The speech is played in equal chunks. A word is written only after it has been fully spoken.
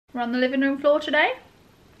We're on the living room floor today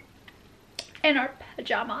in our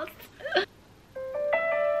pajamas.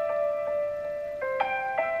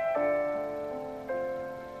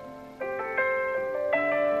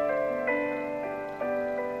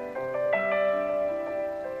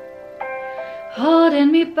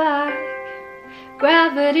 Holding me back,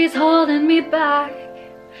 gravity's holding me back.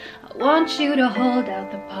 I want you to hold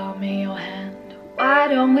out the palm of your hand. Why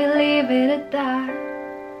don't we leave it at that?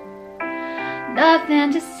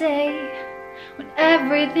 Nothing to say when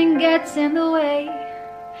everything gets in the way.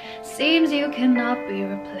 Seems you cannot be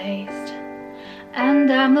replaced, and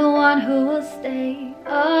I'm the one who will stay.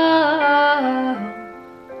 Oh,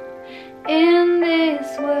 in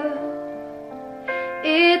this world,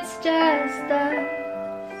 it's just us.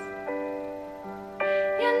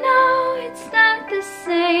 You know it's not the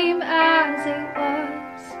same as it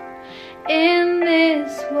was. In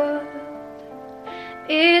this world,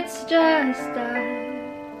 it's just us.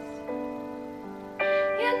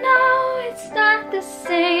 You know it's not the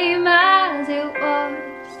same as it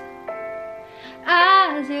was.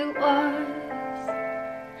 As it was.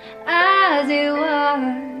 As it was.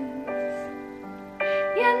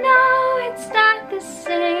 You know it's not the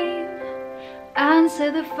same.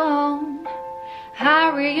 Answer the phone.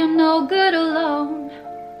 Harry, you're no good alone.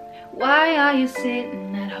 Why are you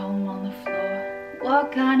sitting at home on the floor?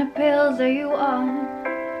 What kind of pills are you on?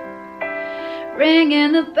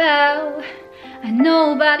 Ringing the bell and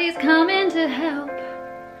nobody's coming to help.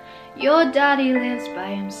 Your daddy lives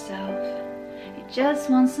by himself. He just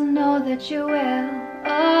wants to know that you're well.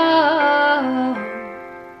 Oh,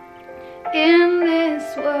 in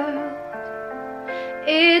this world,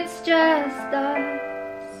 it's just us.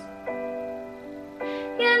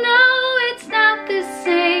 You know it's not the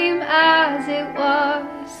same as it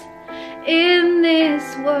was. In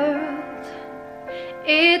this world,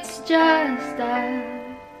 it's just us.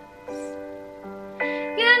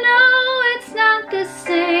 You know it's not the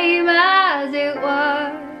same as it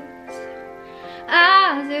was.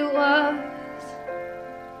 As it was.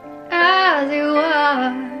 As it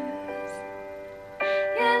was.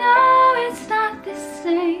 You know it's not the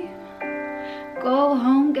same. Go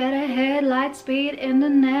home, get ahead, light speed,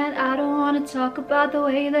 internet. I don't want to talk about the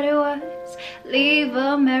way that it was. Leave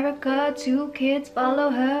America, 2 kids follow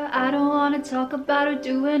her. I don't want to talk about her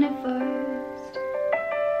doing it first.